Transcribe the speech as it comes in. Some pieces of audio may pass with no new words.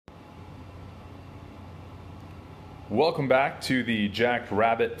Welcome back to the Jacked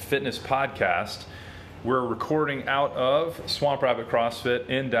Rabbit Fitness Podcast. We're recording out of Swamp Rabbit CrossFit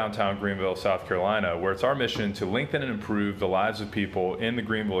in downtown Greenville, South Carolina, where it's our mission to lengthen and improve the lives of people in the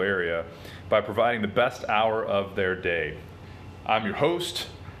Greenville area by providing the best hour of their day. I'm your host,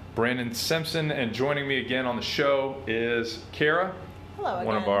 Brandon Simpson, and joining me again on the show is Kara. Hello again.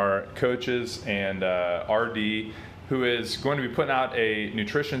 One of our coaches and RD, who is going to be putting out a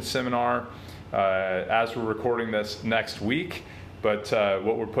nutrition seminar as we're recording this next week. But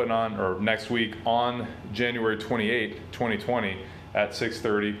what we're putting on, or next week on January 28, 2020 at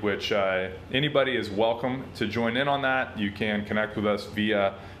 6:30, which anybody is welcome to join in on that. You can connect with us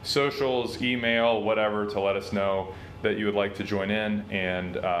via socials, email, whatever, to let us know that you would like to join in.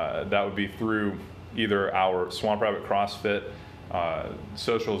 And that would be through either our Swamp Rabbit CrossFit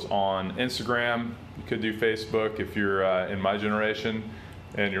socials on Instagram. You could do Facebook if you're in my generation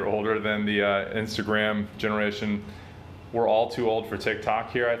and you're older than the Instagram generation. We're all too old for TikTok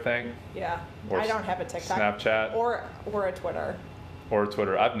here, I think. Yeah, or I don't have a TikTok. Snapchat. Or a Twitter. Or a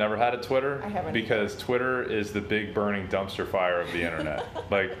Twitter. I've never had a Twitter. I haven't because either. Twitter is the big burning dumpster fire of the internet.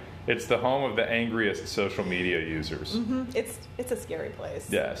 Like, it's the home of the angriest social media users. Mm-hmm. It's a scary place.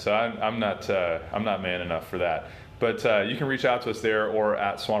 Yeah, so I'm not man enough for that. But you can reach out to us there or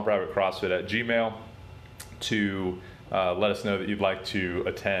at Swamp Rabbit CrossFit at Gmail to let us know that you'd like to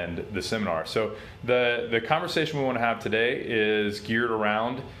attend the seminar. So the conversation we want to have today is geared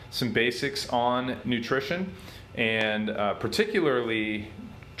around some basics on nutrition and particularly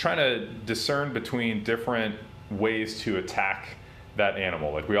trying to discern between different ways to attack that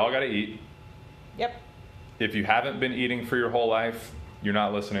animal. Like, we all got to eat. Yep. If you haven't been eating for your whole life, you're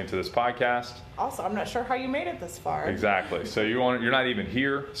not listening to this podcast. Also, I'm not sure how you made it this far. Exactly. So you're not even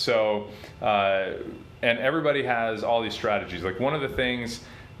here. So, and everybody has all these strategies. Like, one of the things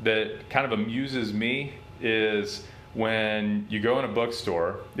that kind of amuses me is when you go in a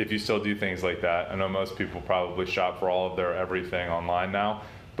bookstore, if you still do things like that. I know most people probably shop for all of their everything online now,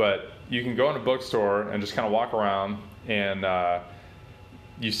 but you can go in a bookstore and just kind of walk around and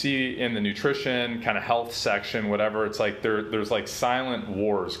you see in the nutrition kind of health section, whatever, it's like there's like silent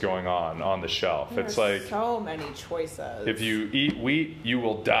wars going on the shelf. There's it's like so many choices. If you eat wheat, you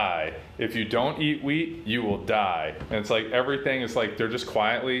will die. If you don't eat wheat, you will die. And it's like everything is like they're just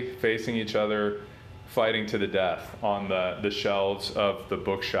quietly facing each other, fighting to the death on the shelves of the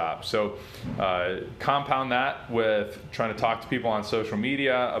bookshop. So compound that with trying to talk to people on social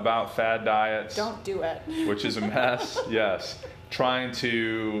media about fad diets. Don't do it. Which is a mess, yes. Trying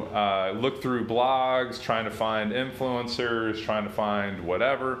to look through blogs, trying to find influencers, trying to find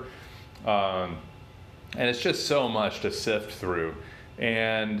whatever. And it's just so much to sift through.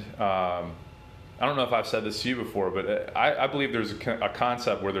 And I don't know if I've said this to you before, but I believe there's a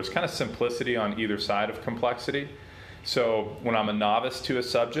concept where there's kind of simplicity on either side of complexity. So when I'm a novice to a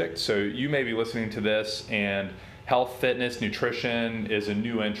subject, so you may be listening to this and health, fitness, nutrition is a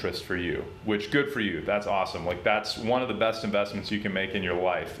new interest for you, which good for you. That's awesome. Like, that's one of the best investments you can make in your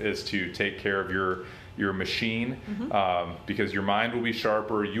life is to take care of your machine, because your mind will be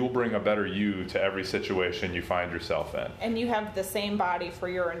sharper. You'll bring a better you to every situation you find yourself in. And you have the same body for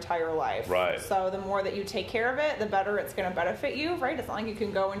your entire life. Right. So the more that you take care of it, the better it's going to benefit you, right? It's not like you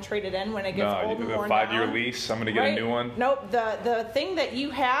can go and trade it in when it gets old and worn down. 5-year lease, I'm going to get a new one. Nope. The thing that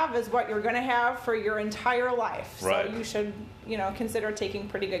you have is what you're going to have for your entire life. Right. So you should, consider taking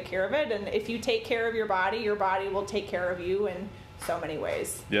pretty good care of it. And if you take care of your body will take care of you in so many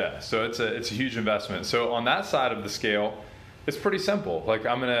ways. Yeah, so it's a huge investment. So on that side of the scale, it's pretty simple. Like,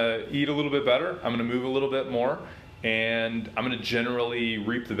 I'm going to eat a little bit better, I'm going to move a little bit more, and I'm going to generally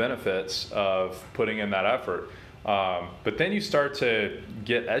reap the benefits of putting in that effort. But then you start to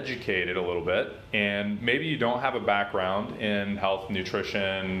get educated a little bit, and maybe you don't have a background in health,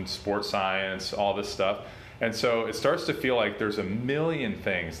 nutrition, sports science, all this stuff. And so it starts to feel like there's a million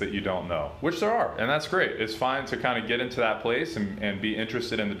things that you don't know, which there are, and that's great. It's fine to kind of get into that place and be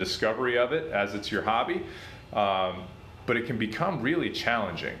interested in the discovery of it as it's your hobby. But it can become really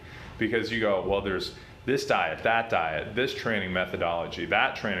challenging because you go, well, there's this diet, that diet, this training methodology,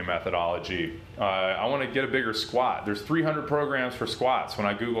 that training methodology. I want to get a bigger squat. There's 300 programs for squats. When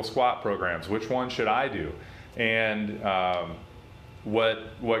I Google squat programs, which one should I do? And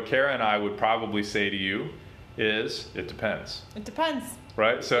what Kara and I would probably say to you is, it depends. It depends.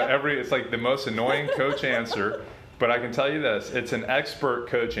 Right? So Yep. it's like the most annoying coach answer, but I can tell you this, it's an expert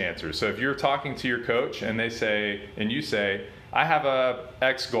coach answer. So if you're talking to your coach and you say, I have a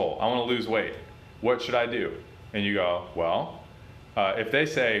X goal, I want to lose weight, what should I do? And you go, well, if they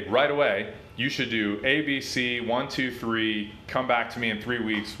say right away, you should do A, B, C, 1, 2, 3, come back to me in 3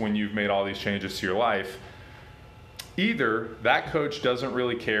 weeks when you've made all these changes to your life, either that coach doesn't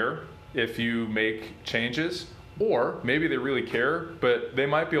really care if you make changes, or maybe they really care, but they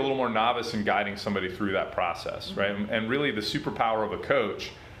might be a little more novice in guiding somebody through that process, right? And really the superpower of a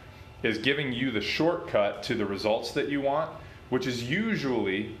coach is giving you the shortcut to the results that you want, which is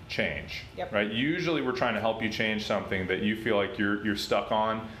usually change, right? Usually we're trying to help you change something that you feel like you're stuck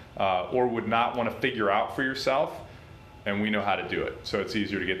on or would not want to figure out for yourself, and we know how to do it. So it's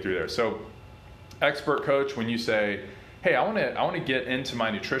easier to get through there. So expert coach, when you say, hey, I want to get into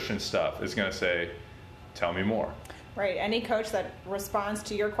my nutrition stuff, is going to say, tell me more. Right. Any coach that responds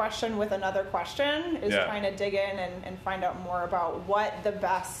to your question with another question is trying to dig in and find out more about what the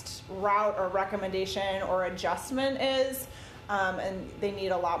best route or recommendation or adjustment is. And they need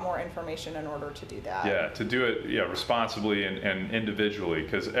a lot more information in order to do that. Yeah, to do it responsibly and individually,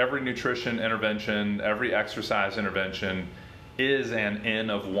 because every nutrition intervention, every exercise intervention is an N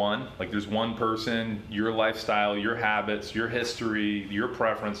of one. Like there's one person, your lifestyle, your habits, your history, your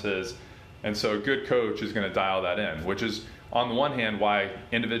preferences. And so a good coach is going to dial that in, which is on the one hand why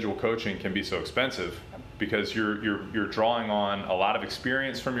individual coaching can be so expensive, because you're drawing on a lot of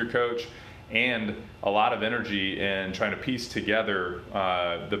experience from your coach and a lot of energy in trying to piece together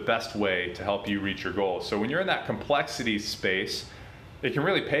the best way to help you reach your goals. So when you're in that complexity space, it can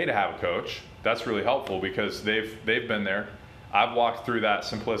really pay to have a coach. That's really helpful because they've been there. I've walked through that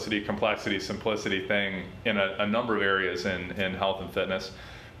simplicity thing in a number of areas in health and fitness.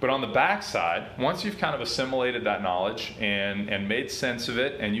 But on the backside, once you've kind of assimilated that knowledge and made sense of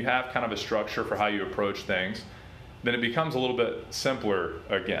it, and you have kind of a structure for how you approach things, then it becomes a little bit simpler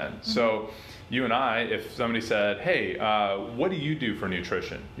again. Mm-hmm. So you and I, if somebody said, hey, what do you do for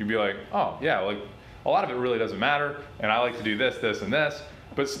nutrition? You'd be like, oh, yeah, like a lot of it really doesn't matter, and I like to do this, this, and this.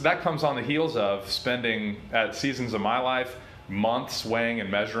 But that comes on the heels of spending, at seasons of my life, months weighing and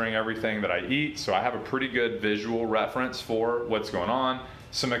measuring everything that I eat. So I have a pretty good visual reference for what's going on.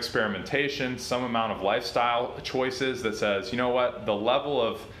 Some experimentation, some amount of lifestyle choices that says, you know what, the level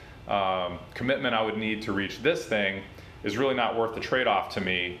of commitment I would need to reach this thing is really not worth the trade-off to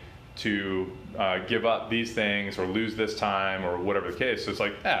me to give up these things or lose this time or whatever the case. So it's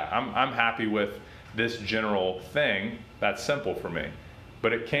like, yeah, I'm happy with this general thing. That's simple for me.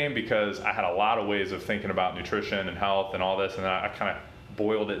 But it came because I had a lot of ways of thinking about nutrition and health and all this, and I kind of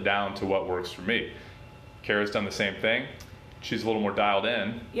boiled it down to what works for me. Kara's done the same thing. She's a little more dialed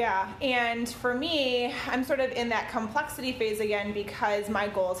in. Yeah, and for me, I'm sort of in that complexity phase again because my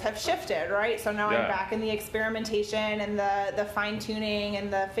goals have shifted, right? So now I'm back in the experimentation and the fine-tuning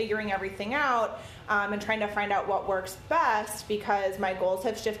and the figuring everything out and trying to find out what works best because my goals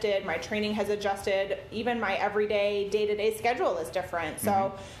have shifted, my training has adjusted, even my everyday, day-to-day schedule is different.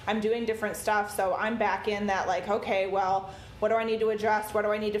 So I'm doing different stuff, so I'm back in that like, okay, well, what do I need to adjust? What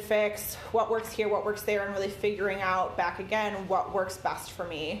do I need to fix? What works here? What works there? And really figuring out back again what works best for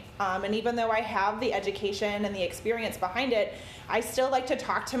me. And even though I have the education and the experience behind it, I still like to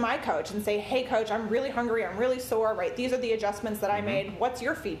talk to my coach and say, hey, coach, I'm really hungry. I'm really sore, right? These are the adjustments that I made. What's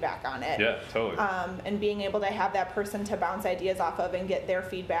your feedback on it? Yeah, totally. And being able to have that person to bounce ideas off of and get their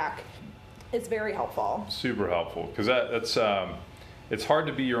feedback is very helpful. Super helpful. Because that's it's hard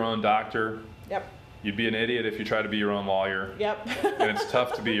to be your own doctor. Yep. You'd be an idiot if you try to be your own lawyer. Yep. And it's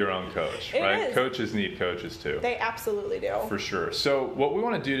tough to be your own coach, right? Is. Coaches need coaches too. They absolutely do. For sure. So what we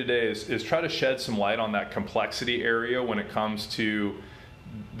want to do today is try to shed some light on that complexity area when it comes to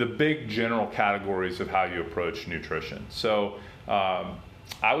the big general categories of how you approach nutrition. So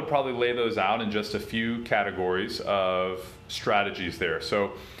I would probably lay those out in just a few categories of strategies there.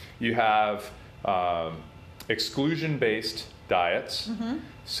 So you have exclusion-based diets.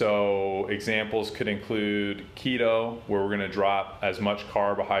 So examples could include keto, where we're going to drop as much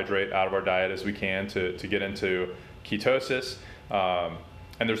carbohydrate out of our diet as we can to get into ketosis.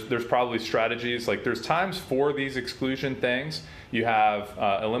 And there's probably strategies, like there's times for these exclusion things. You have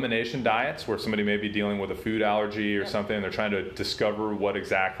elimination diets where somebody may be dealing with a food allergy or something, and they're trying to discover what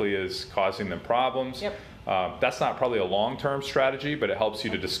exactly is causing them problems. That's not probably a long-term strategy, but it helps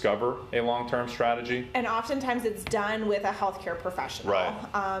you to discover a long-term strategy. And oftentimes it's done with a healthcare professional, right.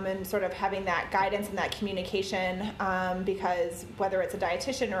 And sort of having that guidance and that communication, because whether it's a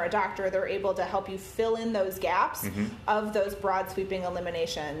dietitian or a doctor, they're able to help you fill in those gaps of those broad sweeping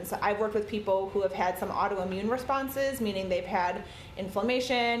eliminations. I've worked with people who have had some autoimmune responses, meaning they've had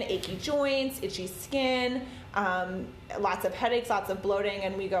inflammation, achy joints, itchy skin, lots of headaches, lots of bloating,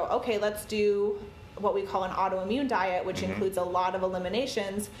 and we go, okay, let's do what we call an autoimmune diet, which includes a lot of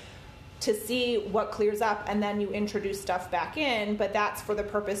eliminations to see what clears up, and then you introduce stuff back in, but that's for the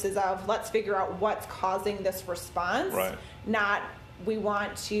purposes of let's figure out what's causing this response, not we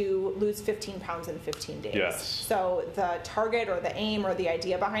want to lose 15 pounds in 15 days. Yes. So the target or the aim or the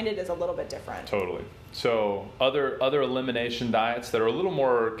idea behind it is a little bit different. Totally. So other elimination diets that are a little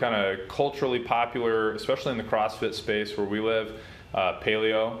more kind of culturally popular, especially in the CrossFit space where we live,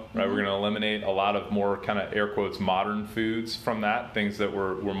 paleo, right? We're going to eliminate a lot of more kind of air quotes modern foods from that, things that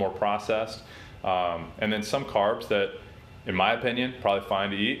were more processed. And then some carbs that, in my opinion, probably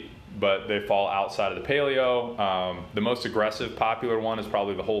fine to eat, but they fall outside of the paleo. The most aggressive popular one is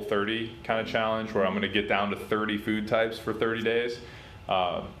probably the Whole30 kind of challenge, where I'm going to get down to 30 food types for 30 days,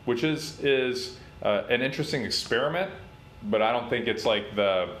 which is an interesting experiment, but I don't think it's like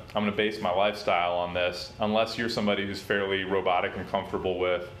I'm going to base my lifestyle on this, unless you're somebody who's fairly robotic and comfortable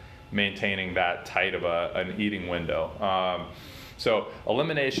with maintaining that tight of an eating window. So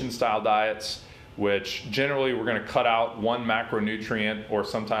elimination style diets, which generally we're going to cut out one macronutrient or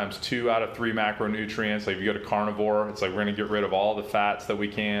sometimes 2 out of 3 macronutrients. Like if you go to carnivore, it's like we're going to get rid of all the fats that we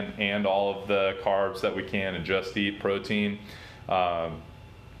can and all of the carbs that we can and just eat protein. And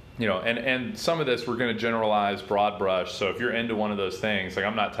some of this we're going to generalize broad brush. So if you're into one of those things, like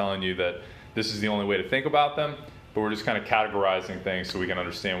I'm not telling you that this is the only way to think about them, but we're just kind of categorizing things so we can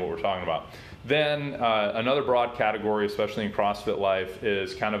understand what we're talking about. Then another broad category, especially in CrossFit life,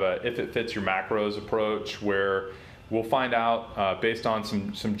 is kind of a if it fits your macros approach, where we'll find out based on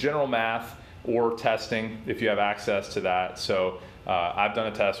some general math or testing if you have access to that. So I've done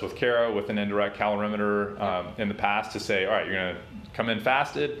a test with Kara with an indirect calorimeter in the past to say, all right, you're going to come in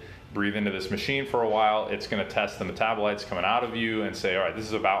fasted, breathe into this machine for a while. It's going to test the metabolites coming out of you and say, all right, this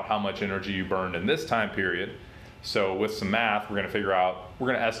is about how much energy you burned in this time period. So with some math, we're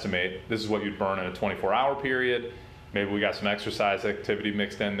going to estimate this is what you'd burn in a 24-hour period. Maybe we got some exercise activity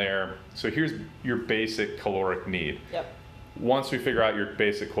mixed in there. So here's your basic caloric need. Yep. Once we figure out your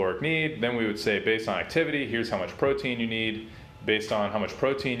basic caloric need, then we would say based on activity, here's how much protein you need. Based on how much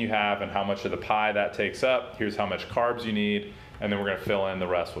protein you have and how much of the pie that takes up, here's how much carbs you need. And then we're going to fill in the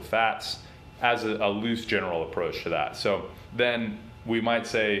rest with fats as a loose general approach to that. So then we might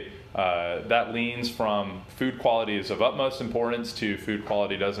say that leans from food quality is of utmost importance to food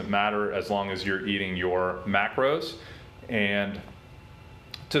quality doesn't matter as long as you're eating your macros. And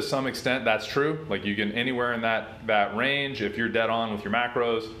to some extent that's true. Like you can anywhere in that range, if you're dead on with your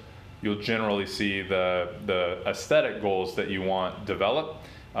macros, you'll generally see the aesthetic goals that you want develop.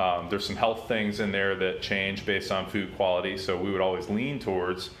 There's some health things in there that change based on food quality. So we would always lean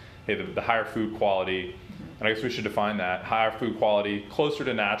towards, hey, the higher food quality, and I guess we should define that, higher food quality, closer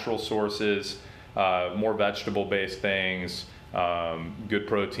to natural sources, more vegetable-based things, good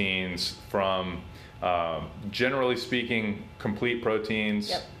proteins from, generally speaking, complete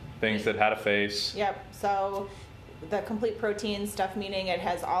proteins, things that had a face. Yep, so the complete protein stuff, meaning it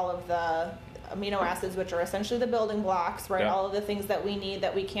has all of the amino acids, which are essentially the building blocks, right? All of the things that we need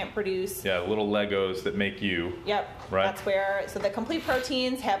that we can't produce. Yeah, little Legos that make you. Yep. Right. That's where, so the complete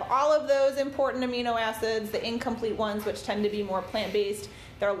proteins have all of those important amino acids. The incomplete ones, which tend to be more plant-based,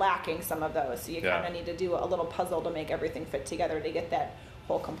 they're lacking some of those. So you kind of need to do a little puzzle to make everything fit together to get that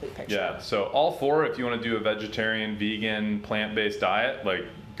whole complete picture. Yeah, so all four, if you want to do a vegetarian, vegan, plant-based diet, like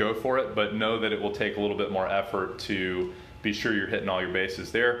go for it, but know that it will take a little bit more effort to be sure you're hitting all your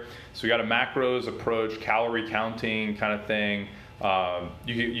bases there. So we got a macros approach, calorie counting kind of thing.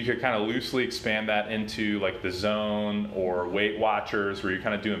 You could kind of loosely expand that into like the zone or Weight Watchers, where you're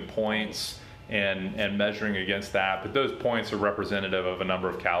kind of doing points and measuring against that. But those points are representative of a number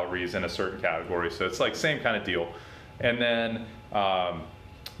of calories in a certain category. So it's like same kind of deal. And then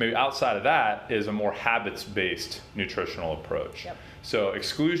maybe outside of that is a more habits-based nutritional approach. Yep. So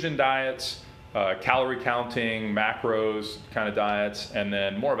exclusion diets, calorie counting, macros kind of diets, and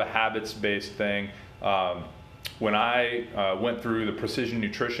then more of a habits-based thing. When I went through the precision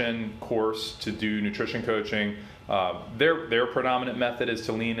nutrition course to do nutrition coaching, their predominant method is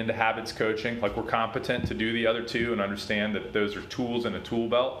to lean into habits coaching. Like we're competent to do the other two and understand that those are tools in a tool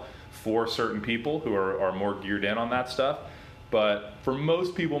belt for certain people who are more geared in on that stuff. But for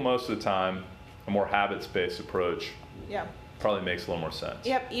most people, most of the time, a more habits-based approach probably makes a little more sense.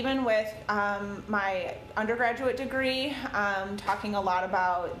 Yep, even with my undergraduate degree, talking a lot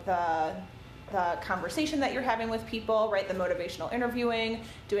about the conversation that you're having with people, right? The motivational interviewing,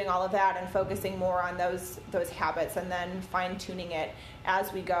 doing all of that and focusing more on those habits and then fine-tuning it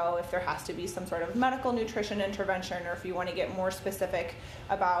as we go if there has to be some sort of medical nutrition intervention or if you want to get more specific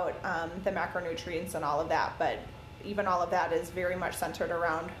about the macronutrients and all of that. But even all of that is very much centered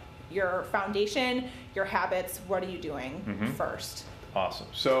around your foundation, your habits, what are you doing first? Awesome.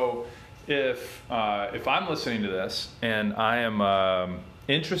 So if I'm listening to this and I am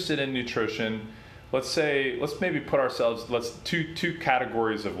interested in nutrition, let's maybe put ourselves, two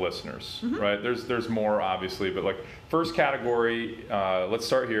categories of listeners, right? There's more obviously, but like first category, let's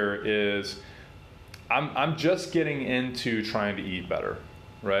start here is I'm just getting into trying to eat better,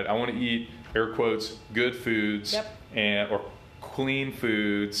 right? I want to eat, air quotes, good foods or clean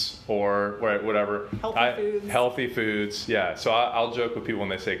foods or whatever. Healthy foods. Yeah. So I'll joke with people when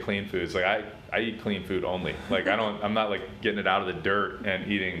they say clean foods. Like I eat clean food only. Like I'm not like getting it out of the dirt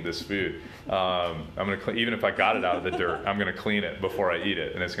and eating this food. I'm going to even if I got it out of the dirt, I'm going to clean it before I eat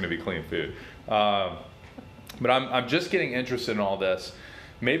it, and it's going to be clean food. But I'm just getting interested in all this.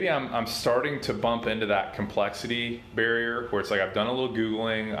 Maybe I'm starting to bump into that complexity barrier where it's like I've done a little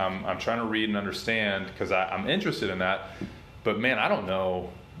Googling. I'm trying to read and understand because I'm interested in that. But man, I don't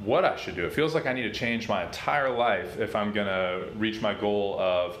know what I should do. It feels like I need to change my entire life if I'm going to reach my goal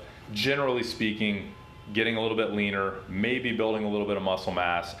of, generally speaking, getting a little bit leaner, maybe building a little bit of muscle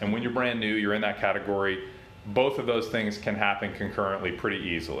mass. And when you're brand new, you're in that category. Both of those things can happen concurrently pretty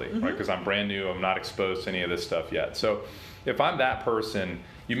easily, right? Because I'm brand new, I'm not exposed to any of this stuff yet. So if I'm that person,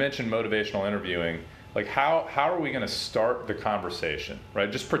 you mentioned motivational interviewing. Like how are we going to start the conversation, right?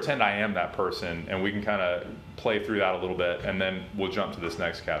 Just pretend I am that person and we can kind of play through that a little bit and then we'll jump to this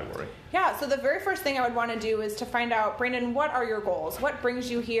next category. Yeah, so the very first thing I would want to do is to find out, Brandon, what are your goals? What brings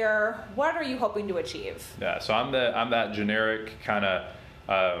you here? What are you hoping to achieve? Yeah, so I'm that generic kind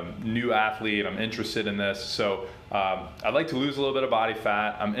of new athlete. I'm interested in this. So I'd like to lose a little bit of body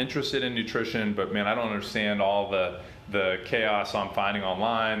fat. I'm interested in nutrition, but man, I don't understand all the chaos I'm finding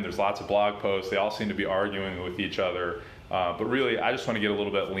online. There's lots of blog posts. They all seem to be arguing with each other. But really, I just want to get a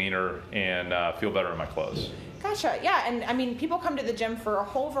little bit leaner and feel better in my clothes. Gotcha. Yeah, and I mean, people come to the gym for a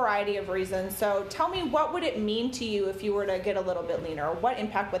whole variety of reasons. So tell me, what would it mean to you if you were to get a little bit leaner? What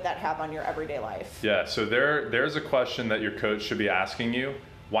impact would that have on your everyday life? Yeah, so there's a question that your coach should be asking you.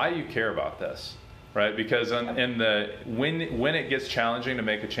 Why do you care about this? Right? Because when it gets challenging to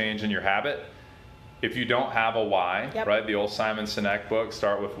make a change in your habit, if you don't have a why, right? The old Simon Sinek book,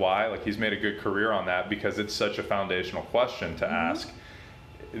 Start With Why, like he's made a good career on that because it's such a foundational question to ask.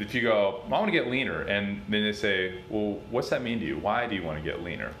 If you go, I want to get leaner, and then they say, well, what's that mean to you? Why do you want to get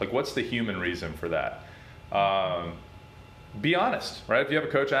leaner? Like, what's the human reason for that? Be honest, right? If you have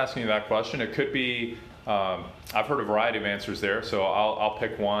a coach asking you that question, it could be, I've heard a variety of answers there, so I'll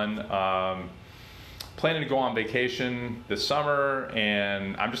pick one. Planning to go on vacation this summer,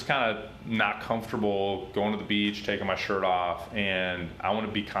 and I'm just kind of not comfortable going to the beach, taking my shirt off, and I want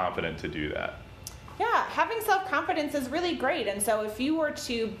to be confident to do that. Yeah, having self-confidence is really great. And so if you were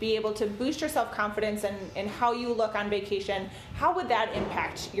to be able to boost your self-confidence and how you look on vacation, how would that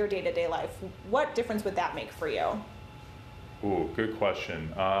impact your day-to-day life? What difference would that make for you? Ooh, good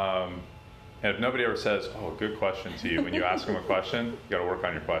question. And if nobody ever says, oh, good question to you, when you ask them a question, you got to work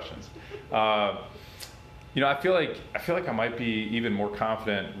on your questions. I feel like I might be even more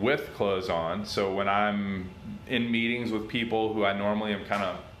confident with clothes on. So when I'm in meetings with people who I normally am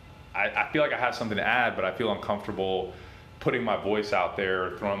I feel like I have something to add, but I feel uncomfortable putting my voice out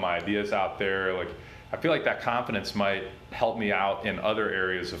there, throwing my ideas out there. Like, I feel like that confidence might help me out in other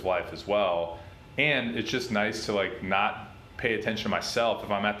areas of life as well. And it's just nice to like not pay attention to myself.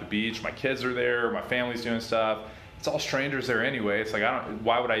 If I'm at the beach, my kids are there, my family's doing stuff. It's all strangers there anyway. It's like,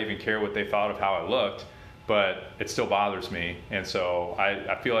 why would I even care what they thought of how I looked? But it still bothers me. And so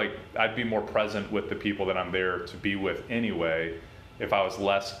I feel like I'd be more present with the people that I'm there to be with anyway if I was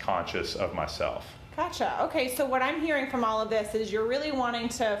less conscious of myself. Gotcha. Okay, so what I'm hearing from all of this is you're really wanting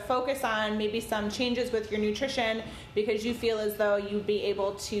to focus on maybe some changes with your nutrition because you feel as though you'd be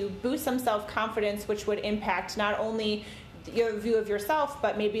able to boost some self-confidence, which would impact not only your view of yourself,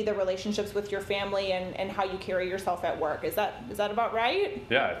 but maybe the relationships with your family and how you carry yourself at work. Is that about right?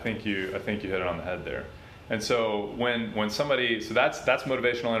 Yeah, I think you hit it on the head there. And so when somebody, so that's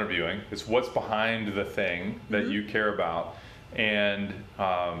motivational interviewing. It's what's behind the thing that you care about. And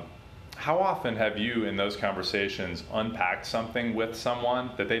how often have you in those conversations unpacked something with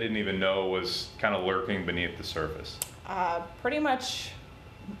someone that they didn't even know was kind of lurking beneath the surface? Pretty much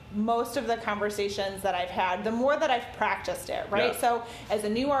most of the conversations that I've had, the more that I've practiced it, right? Yeah. So as a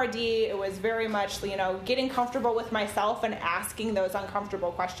new RD, it was very much, getting comfortable with myself and asking those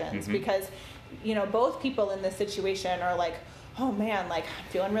uncomfortable questions because, both people in this situation are like, oh man, like I'm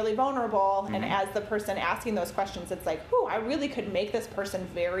feeling really vulnerable. And as the person asking those questions, it's like, I really could make this person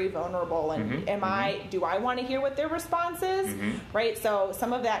very vulnerable. And do I want to hear what their response is? Right? So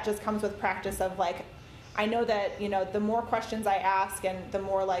some of that just comes with practice of like, I know that, the more questions I ask and the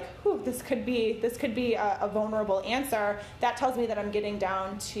more like, this could be a vulnerable answer, that tells me that I'm getting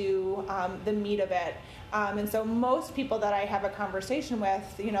down to the meat of it. And so most people that I have a conversation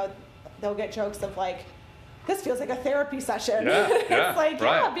with, they'll get jokes of like, this feels like a therapy session. It's like,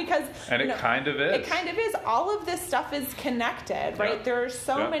 right. Because... And it kind of is. It kind of is. All of this stuff is connected, right? Yeah. There are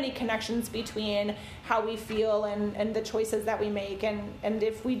so many connections between how we feel and the choices that we make. And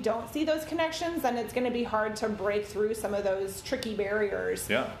if we don't see those connections, then it's going to be hard to break through some of those tricky barriers.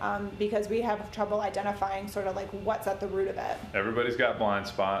 Because we have trouble identifying sort of like what's at the root of it. Everybody's got blind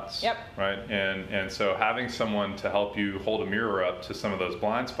spots. Right? And so having someone to help you hold a mirror up to some of those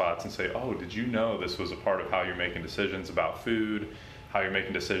blind spots and say, oh, did you know this was a part of how you're making decisions about food, how you're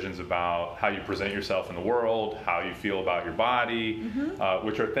making decisions about how you present yourself in the world, how you feel about your body,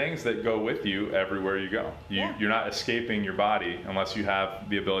 which are things that go with you everywhere you go. You're not escaping your body unless you have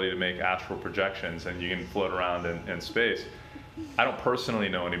the ability to make astral projections and you can float around in space. I don't personally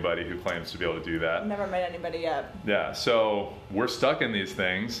know anybody who claims to be able to do that. Never met anybody yet. Yeah, so we're stuck in these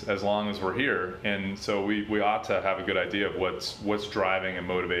things as long as we're here, and so we ought to have a good idea of what's driving and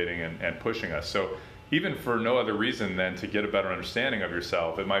motivating and pushing us. So even for no other reason than to get a better understanding of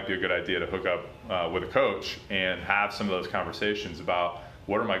yourself, it might be a good idea to hook up with a coach and have some of those conversations about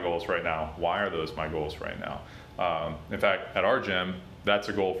what are my goals right now? Why are those my goals right now? In fact, at our gym, that's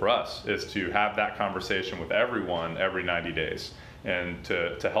a goal for us, is to have that conversation with everyone every 90 days and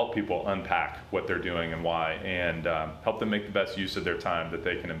to help people unpack what they're doing and why, and help them make the best use of their time that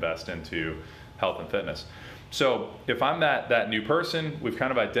they can invest into health and fitness. So if I'm that new person, we've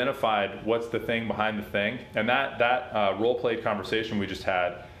kind of identified what's the thing behind the thing, and that role-played conversation we just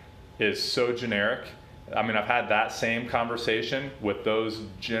had is so generic. I mean, I've had that same conversation with those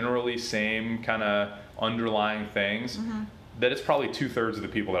generally same kind of underlying things, that it's probably 2/3 of the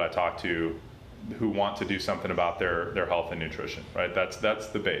people that I talk to who want to do something about their health and nutrition, right? That's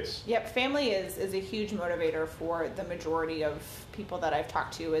the base. Yep, family is a huge motivator for the majority of people that I've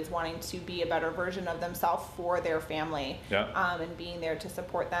talked to, is wanting to be a better version of themselves for their family, and being there to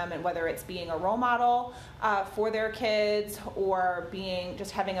support them, and whether it's being a role model for their kids or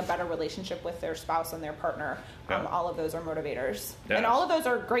just having a better relationship with their spouse and their partner. All of those are motivators, and all of those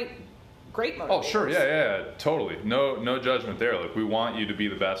are great motivators. Oh, sure, yeah, totally. No judgment there. Like, we want you to be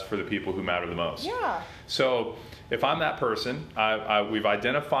the best for the people who matter the most. Yeah. So if I'm that person, we've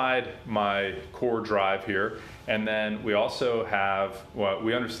identified my core drive here, and then we also have,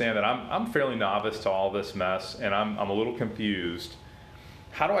 we understand that I'm fairly novice to all this mess, and I'm a little confused.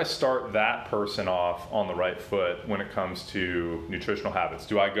 How do I start that person off on the right foot when it comes to nutritional habits?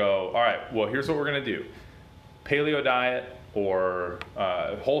 Do I go, all right, well, here's what we're going to do. Paleo diet, or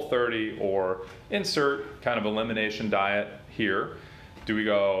Whole30, or insert kind of elimination diet here? Do we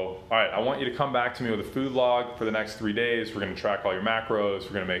go, all right, I want you to come back to me with a food log for the next 3 days. We're going to track all your macros.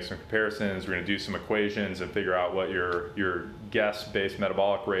 We're going to make some comparisons. We're going to do some equations and figure out what your guess-based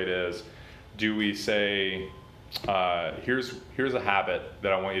metabolic rate is. Do we say, here's a habit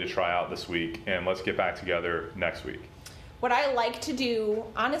that I want you to try out this week, and let's get back together next week? What I like to do,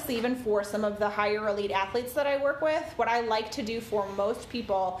 honestly, even for some of the higher elite athletes that I work with, what I like to do for most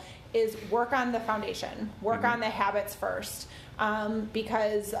people is work on the foundation, work on the habits first,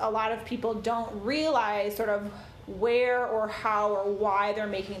 because a lot of people don't realize sort of where or how or why they're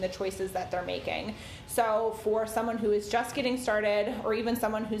making the choices that they're making. So for someone who is just getting started, or even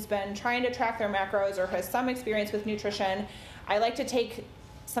someone who's been trying to track their macros or has some experience with nutrition, I like to take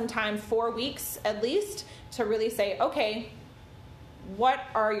some time, 4 weeks at least, to really say, okay, what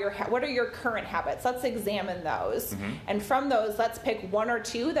are your current habits? Let's examine those. And from those, let's pick 1 or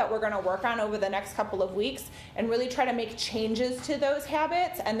 2 that we're going to work on over the next couple of weeks and really try to make changes to those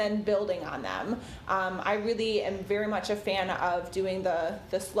habits and then building on them. I really am very much a fan of doing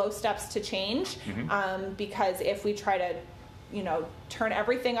the slow steps to change, because if we try to turn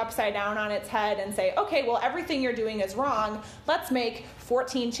everything upside down on its head and say, okay, well, everything you're doing is wrong, let's make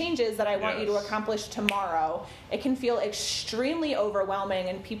 14 changes that I want you to accomplish tomorrow. It can feel extremely overwhelming,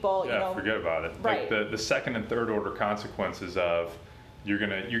 and people, forget about it. Right. Like the second and third order consequences of you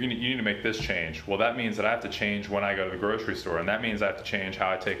need to make this change. Well, that means that I have to change when I go to the grocery store, and that means I have to change how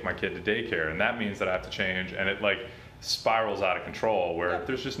I take my kid to daycare, and that means that I have to change, and it spirals out of control where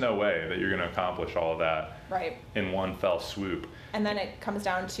there's just no way that you're going to accomplish all of that in one fell swoop. And then it comes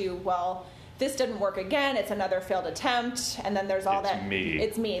down to, well, this didn't work again, it's another failed attempt, and then there's all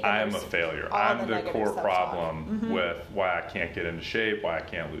It's me. Then I'm a failure. I'm the core problem with why I can't get into shape, why I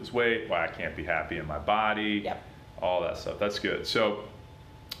can't lose weight, why I can't be happy in my body, all that stuff. That's good. So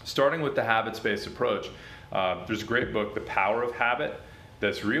starting with the habits-based approach, there's a great book, The Power of Habit,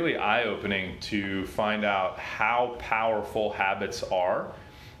 that's really eye-opening to find out how powerful habits are.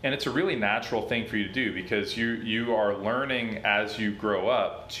 And it's a really natural thing for you to do, because you are learning as you grow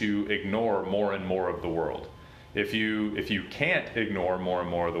up to ignore more and more of the world. If you can't ignore more and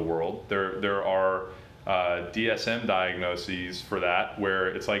more of the world, there are DSM diagnoses for that, where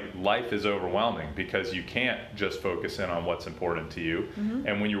it's like life is overwhelming because you can't just focus in on what's important to you.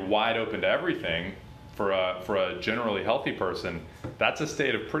 And when you're wide open to everything, for a generally healthy person, that's a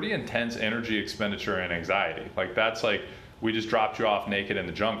state of pretty intense energy expenditure and anxiety. Like, that's like we just dropped you off naked in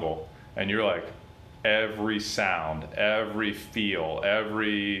the jungle, and you're like, every sound, every feel,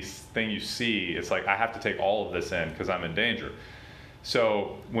 everything you see, it's like, I have to take all of this in because I'm in danger.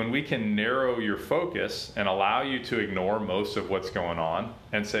 So when we can narrow your focus and allow you to ignore most of what's going on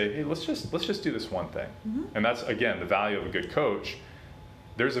and say, hey, let's just do this one thing. And that's, again, the value of a good coach.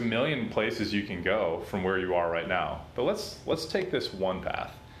 There's a million places you can go from where you are right now, but let's take this one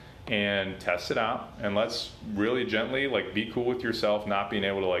path and test it out, and let's really gently, like, be cool with yourself not being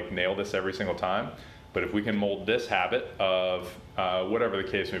able to, like, nail this every single time. But if we can mold this habit of whatever the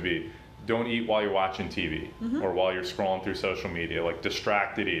case may be, don't eat while you're watching TV or while you're scrolling through social media, like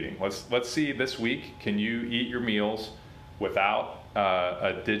distracted eating. Let's see this week, can you eat your meals without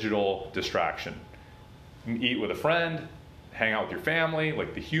a digital distraction? Eat with a friend, hang out with your family,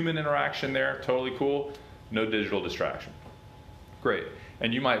 like the human interaction there, totally cool. No digital distraction. Great.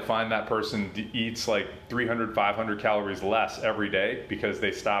 And you might find that person eats like 300, 500 calories less every day because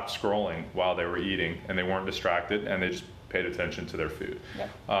they stopped scrolling while they were eating and they weren't distracted and they just paid attention to their food.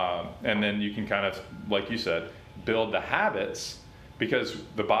 And then you can kind of, like you said, build the habits, because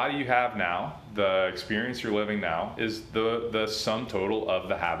the body you have now, the experience you're living now, is the sum total of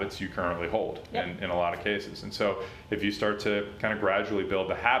the habits you currently hold in a lot of cases. And so if you start to kind of gradually build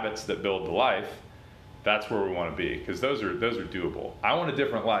the habits that build the life, that's where we want to be, because those are doable. I want a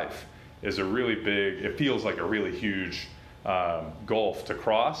different life is a really big, it feels like a really huge gulf to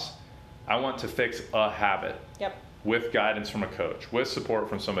cross. I want to fix a habit with guidance from a coach, with support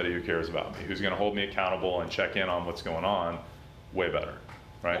from somebody who cares about me, who's going to hold me accountable and check in on what's going on. Way better,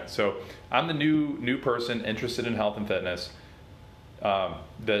 right? So I'm the new person interested in health and fitness.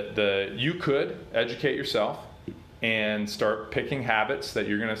 You could educate yourself and start picking habits that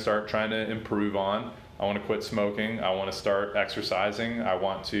you're going to start trying to improve on. I want to quit smoking. I want to start exercising. I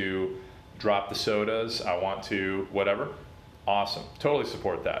want to drop the sodas. I want to whatever. Awesome. Totally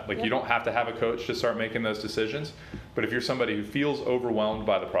support that. Like, you don't have to have a coach to start making those decisions. But if you're somebody who feels overwhelmed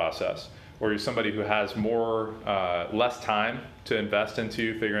by the process, or you're somebody who has less time to invest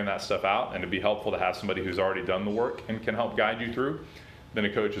into figuring that stuff out, and it'd be helpful to have somebody who's already done the work and can help guide you through, then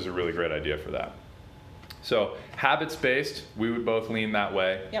a coach is a really great idea for that. So habits-based, we would both lean that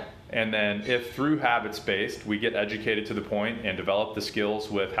way. And then if through habits-based, we get educated to the point and develop the skills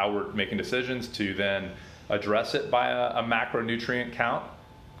with how we're making decisions to then address it by a macronutrient count,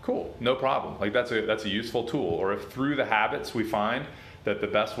 cool, no problem. Like, that's a useful tool. Or if through the habits we find that the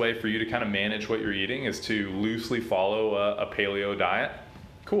best way for you to kind of manage what you're eating is to loosely follow a paleo diet,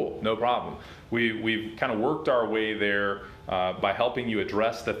 cool, no problem. We've kind of worked our way there by helping you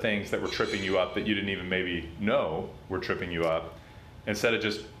address the things that were tripping you up that you didn't even maybe know were tripping you up, instead of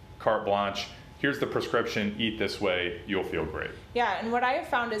just carte blanche, here's the prescription, eat this way, you'll feel great. Yeah, and what I have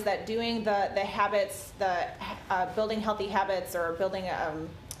found is that doing the habits, building healthy habits or building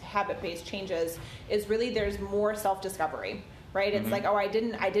habit-based changes is really, there's more self-discovery. Right? It's like, oh, I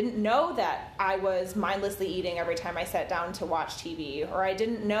didn't know that I was mindlessly eating every time I sat down to watch TV, or I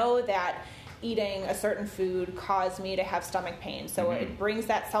didn't know that eating a certain food caused me to have stomach pain. So it brings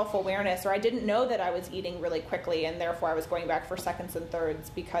that self-awareness. Or I didn't know that I was eating really quickly and therefore I was going back for seconds and thirds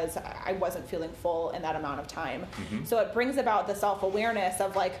because I wasn't feeling full in that amount of time. So it brings about the self-awareness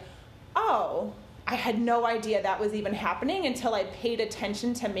of like, oh, I had no idea that was even happening until I paid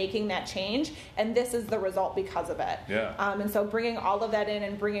attention to making that change, and this is the result because of it. And so bringing all of that in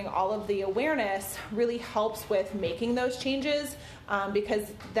and bringing all of the awareness really helps with making those changes,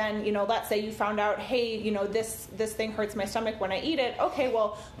 because then, let's say you found out, hey, this thing hurts my stomach when I eat it. Okay,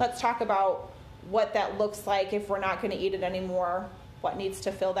 well, let's talk about what that looks like if we're not going to eat it anymore. What needs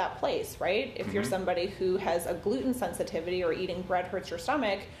to fill that place, right? If you're somebody who has a gluten sensitivity or eating bread hurts your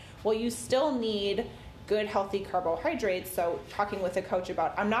stomach, well, you still need good, healthy carbohydrates. So talking with a coach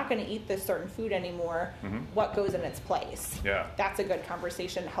about, I'm not going to eat this certain food anymore, what goes in its place? That's a good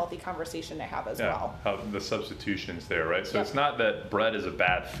conversation, healthy conversation to have as well. How the substitution's there, right? So it's not that bread is a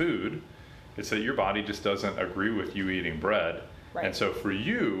bad food, it's that your body just doesn't agree with you eating bread. And so for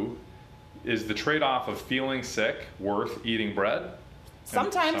you, is the trade-off of feeling sick worth eating bread?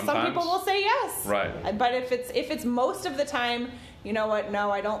 Sometimes some people will say yes. But if it's most of the time, you know what,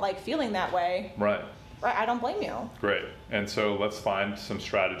 no, I don't like feeling that way. I don't blame you. Great. And so let's find some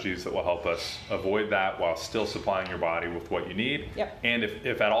strategies that will help us avoid that while still supplying your body with what you need. And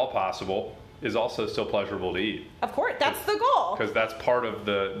if at all possible, is also still pleasurable to eat. Of course, that's the goal. Because that's part of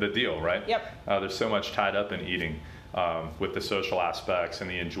the deal, right? Yep. There's so much tied up in eating with the social aspects and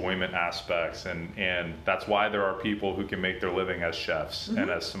the enjoyment aspects, and that's why there are people who can make their living as chefs and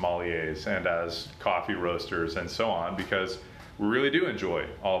as sommeliers and as coffee roasters and so on, because we really do enjoy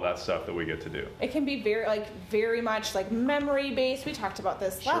all that stuff that we get to do. It can be very much like memory based. We talked about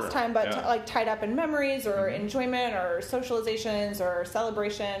this last time, but like tied up in memories or enjoyment or socializations or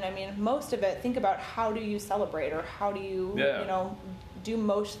celebration. I mean, most of it, think about how do you celebrate or how do you, do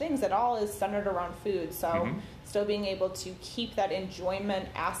most things. It all is centered around food. So still being able to keep that enjoyment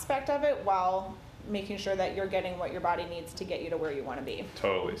aspect of it while making sure that you're getting what your body needs to get you to where you want to be.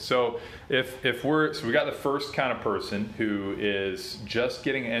 Totally. So so we got the first kind of person who is just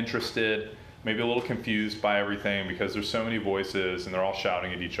getting interested, maybe a little confused by everything because there's so many voices and they're all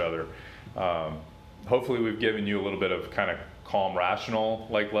shouting at each other. Hopefully we've given you a little bit of kind of calm, rational,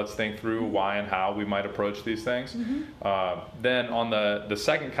 like let's think through why and how we might approach these things. Then on the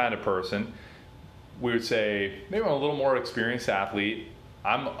second kind of person, we would say maybe I'm a little more experienced athlete.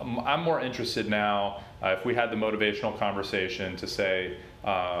 I'm more interested now, if we had the motivational conversation, to say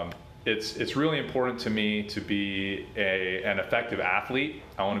it's really important to me to be an effective athlete.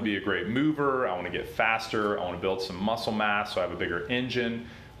 I want to be a great mover. I want to get faster. I want to build some muscle mass so I have a bigger engine.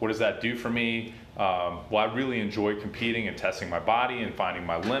 What does that do for me? Well, I really enjoy competing and testing my body and finding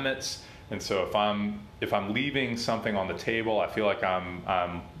my limits. And so if I'm leaving something on the table, I feel like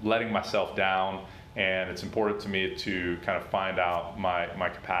I'm letting myself down. And it's important to me to kind of find out my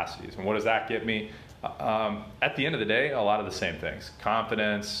capacities. And what does that get me? At the end of the day, a lot of the same things.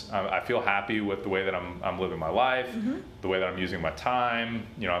 Confidence. I feel happy with the way that I'm living my life, the way that I'm using my time.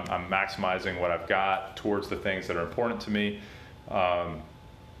 I'm maximizing what I've got towards the things that are important to me.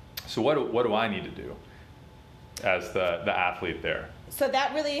 So what do I need to do as the athlete there? So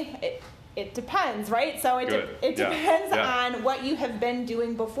that really... It depends, right? So it depends on what you have been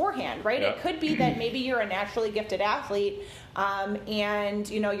doing beforehand, right? It could be that maybe you're a naturally gifted athlete and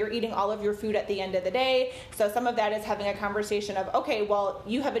you're eating all of your food at the end of the day. So some of that is having a conversation of, okay, well,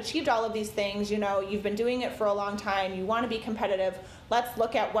 you have achieved all of these things, you've been doing it for a long time, you want to be competitive. Let's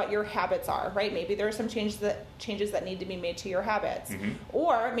look at what your habits are, right? Maybe there are some changes that need to be made to your habits.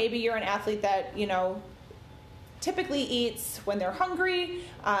 Or maybe you're an athlete that, typically eats when they're hungry,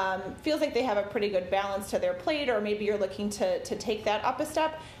 feels like they have a pretty good balance to their plate, or maybe you're looking to take that up a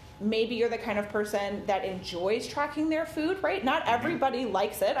step. Maybe you're the kind of person that enjoys tracking their food, right? Not everybody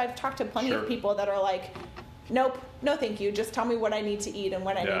likes it. I've talked to plenty of people that are like, nope, no thank you, just tell me what I need to eat and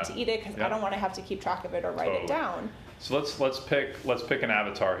when I need to eat it, because I don't want to have to keep track of it or write it down. So let's pick an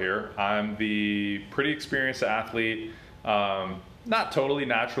avatar here. I'm the pretty experienced athlete, not totally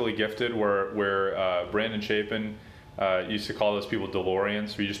naturally gifted, where Brandon Chapin used to call those people DeLoreans.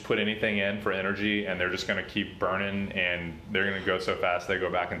 So you just put anything in for energy and they're just going to keep burning and they're going to go so fast they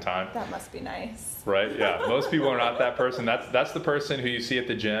go back in time. That must be nice. Right? Yeah. Most people are not that person. That's the person who you see at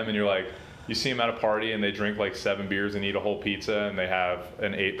the gym and you're like, you see them at a party and they drink like 7 beers and eat a whole pizza and they have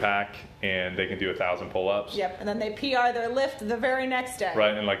an 8-pack and they can do 1,000 pull-ups. Yep, and then they PR their lift the very next day.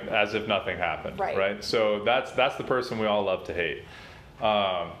 Right, and like as if nothing happened. Right. So that's the person we all love to hate.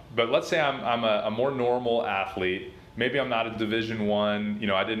 But let's say I'm a more normal athlete. Maybe I'm not a Division I.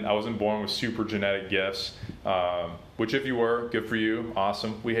 I wasn't born with super genetic gifts. Which if you were, good for you.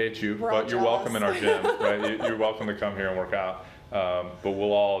 Awesome. We hate you, but you're welcome in our gym. Right? You're welcome to come here and work out. But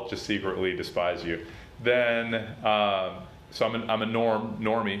we'll all just secretly despise you. Then, so I'm a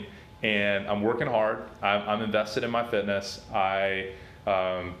normie, and I'm working hard. I'm invested in my fitness.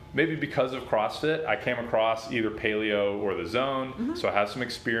 Maybe because of CrossFit, I came across either paleo or the zone. So I have some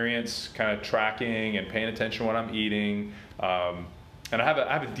experience kind of tracking and paying attention to what I'm eating. And I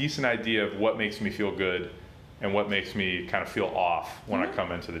have a decent idea of what makes me feel good and what makes me kind of feel off when I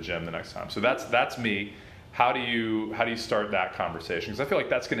come into the gym the next time. So that's me. How do you start that conversation? Because I feel like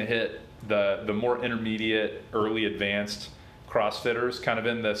that's going to hit the more intermediate, early advanced CrossFitters, kind of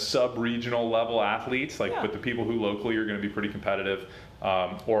in the sub-regional level athletes, with the people who locally are going to be pretty competitive,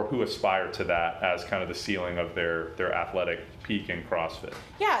 or who aspire to that as kind of the ceiling of their athletic peak in CrossFit.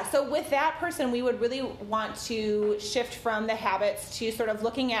 Yeah, so with that person, we would really want to shift from the habits to sort of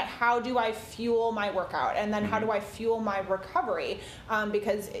looking at how do I fuel my workout, and then how do I fuel my recovery,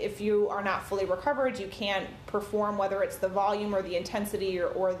 because if you are not fully recovered, you can't perform, whether it's the volume or the intensity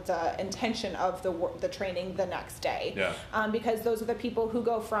or the intention of the training the next day. Yeah. Because those are the people who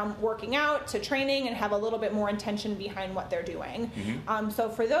go from working out to training and have a little bit more intention behind what they're doing. So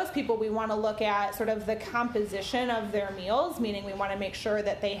for those people, we want to look at sort of the composition of their meals. meals, meaning we want to make sure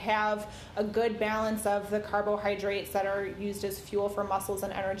that they have a good balance of the carbohydrates that are used as fuel for muscles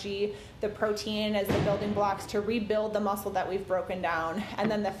and energy, the protein as the building blocks to rebuild the muscle that we've broken down, and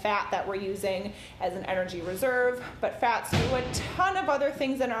then the fat that we're using as an energy reserve. But fats do a ton of other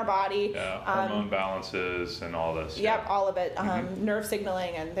things in our body. Yeah, hormone balances and all this. Yep, all of it. Nerve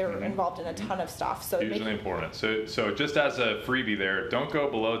signaling, and they're involved in a ton of stuff. So hugely important. So just as a freebie there, don't go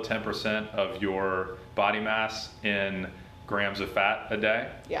below 10% of your body mass in grams of fat a day.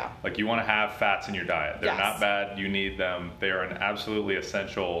 Yeah. Like, you want to have fats in your diet. They're Yes. not bad. You need them. They are an absolutely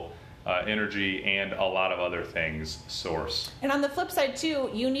essential energy and a lot of other things source. And on the flip side too,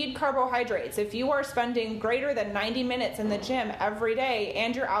 you need carbohydrates. If you are spending greater than 90 minutes in the gym every day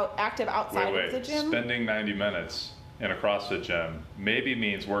and you're active outside of the gym. Spending 90 minutes in a CrossFit gym maybe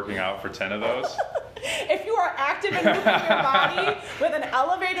means working out for 10 of those. If you are active and moving your body with an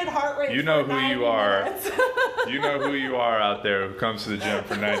elevated heart rate, you know who you are. Minutes. You know who you are out there who comes to the gym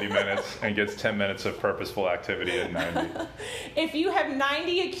for 90 minutes and gets 10 minutes of purposeful activity in 90. If you have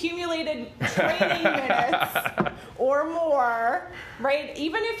 90 accumulated training minutes or more, right?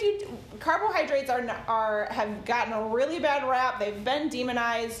 Even if carbohydrates have gotten a really bad rap. They've been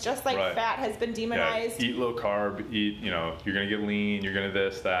demonized, just like fat has been demonized. Yeah, eat low carb. You're going to get lean. You're going to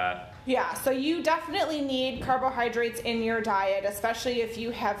this, that. Yeah, so you definitely need carbohydrates in your diet, especially if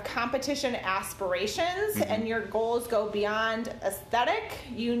you have competition aspirations and your goals go beyond aesthetic.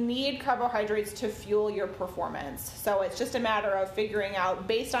 You need carbohydrates to fuel your performance. So it's just a matter of figuring out,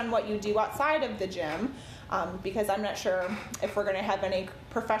 based on what you do outside of the gym, because I'm not sure if we're going to have any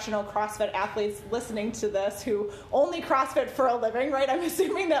professional CrossFit athletes listening to this who only CrossFit for a living, right? I'm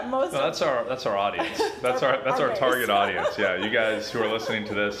assuming that most. No, that's our audience. That's our target audience. Yeah, you guys who are listening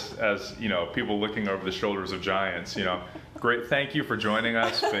to this as people looking over the shoulders of giants. Great, thank you for joining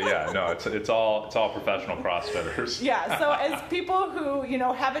us. But yeah, no, it's all professional CrossFitters. Yeah, so as people who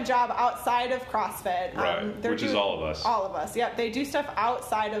have a job outside of CrossFit, which is all of us. All of us, yeah, they do stuff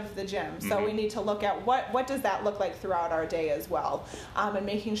outside of the gym. So we need to look at what does that look like throughout our day as well, and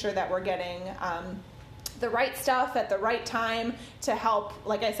making sure that we're getting the right stuff at the right time to help,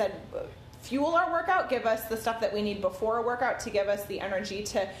 like I said, fuel our workout, give us the stuff that we need before a workout to give us the energy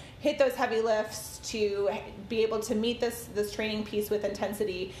to hit those heavy lifts, to be able to meet this training piece with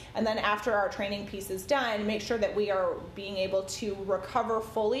intensity, and then after our training piece is done, make sure that we are being able to recover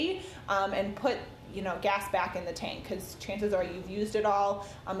fully and put gas back in the tank, because chances are you've used it all,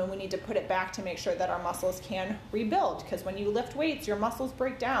 and we need to put it back to make sure that our muscles can rebuild, because when you lift weights, your muscles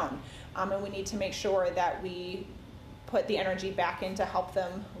break down, and we need to make sure that we put the energy back in to help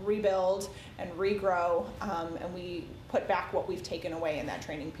them rebuild and regrow, and we put back what we've taken away in that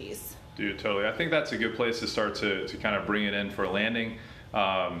training piece. Dude, totally. I think that's a good place to start to kind of bring it in for a landing.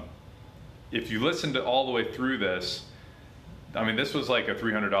 If you listened to all the way through this, I mean, this was like a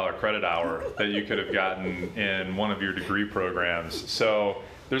 $300 credit hour that you could have gotten in one of your degree programs. So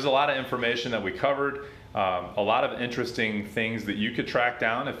there's a lot of information that we covered, a lot of interesting things that you could track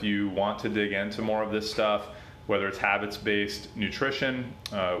down if you want to dig into more of this stuff, whether it's habits-based nutrition,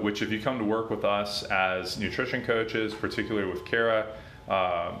 which if you come to work with us as nutrition coaches, particularly with Kara,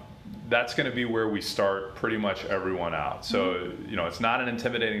 that's going to be where we start pretty much everyone out. So, it's not an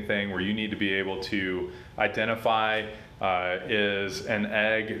intimidating thing where you need to be able to identify, is an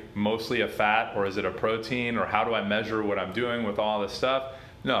egg mostly a fat, or is it a protein, or how do I measure what I'm doing with all this stuff?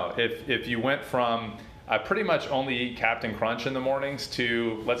 No, if you went from, I pretty much only eat Captain Crunch in the mornings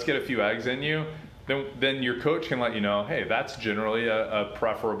to let's get a few eggs in you, then your coach can let you know, hey, that's generally a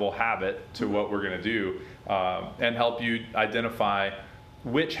preferable habit to what we're going to do, and help you identify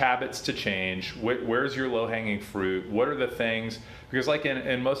which habits to change, where's your low-hanging fruit, what are the things, because like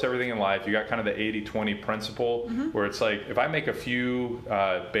in most everything in life, you got kind of the 80-20 principle, where it's like, if I make a few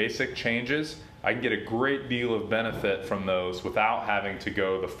basic changes, I can get a great deal of benefit from those without having to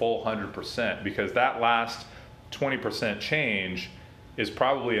go the full 100%, because that last 20% change is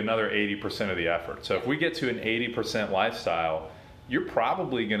probably another 80% of the effort. So if we get to an 80% lifestyle, you're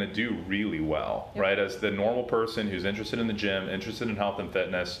probably going to do really well, right? As the normal person who's interested in the gym, interested in health and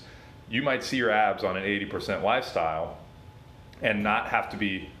fitness, you might see your abs on an 80% lifestyle and not have to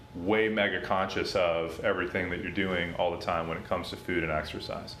be way mega conscious of everything that you're doing all the time when it comes to food and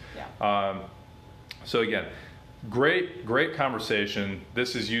exercise. So again, great conversation.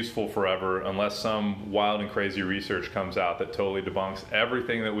 This is useful forever unless some wild and crazy research comes out that totally debunks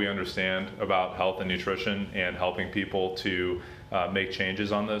everything that we understand about health and nutrition and helping people to make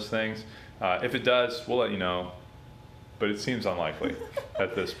changes on those things. If it does, we'll let you know. but it seems unlikely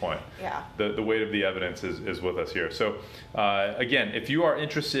at this point. Yeah. The weight of the evidence is with us here. So again, if you are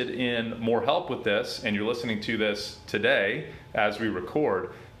interested in more help with this and you're listening to this today as we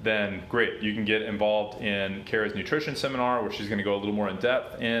record, then great. You can get involved in Kara's nutrition seminar, where she's going to go a little more in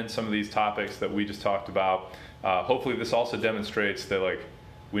depth in some of these topics that we just talked about. Hopefully this also demonstrates that like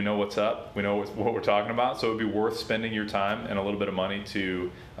we know what's up, we know what we're talking about, so it would be worth spending your time and a little bit of money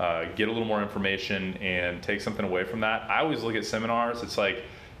to get a little more information and take something away from that. I always look at seminars, it's like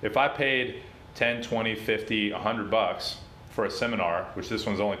if I paid 10, 20, 50, $100 for a seminar, which this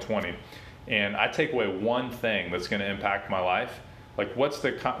one's only 20, and I take away one thing that's going to impact my life, like what's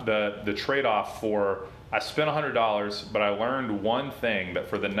the trade-off for I spent $100, but I learned one thing that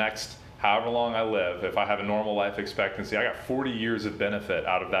for the next however long I live, if I have a normal life expectancy, I got 40 years of benefit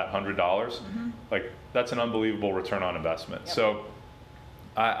out of that $100. Mm-hmm. Like that's an unbelievable return on investment. Yep. So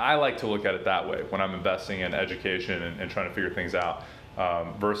I like to look at it that way when I'm investing in education and trying to figure things out,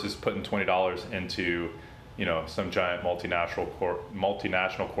 versus putting $20 into some giant multinational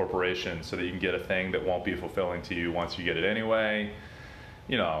corporation so that you can get a thing that won't be fulfilling to you once you get it anyway.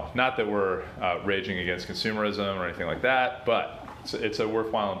 Not that we're raging against consumerism or anything like that, but it's a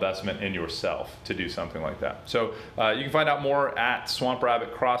worthwhile investment in yourself to do something like that. So you can find out more at Swamp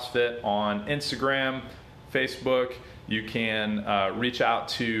Rabbit CrossFit on Instagram, Facebook. You can reach out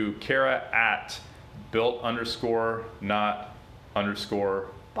to Kara at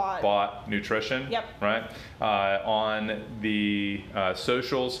built_not_bought nutrition. Yep. Right. On the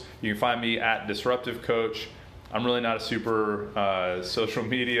socials, you can find me at Disruptive Coach. I'm really not a super social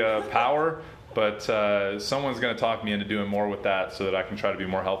media power, but someone's going to talk me into doing more with that so that I can try to be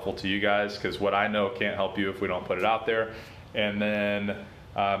more helpful to you guys, because what I know can't help you if we don't put it out there. And then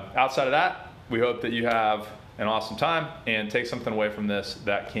outside of that, we hope that you have an awesome time and take something away from this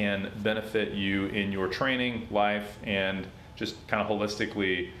that can benefit you in your training, life, and just kind of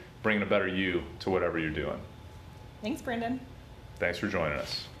holistically bringing a better you to whatever you're doing. Thanks, Brandon. Thanks for joining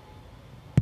us.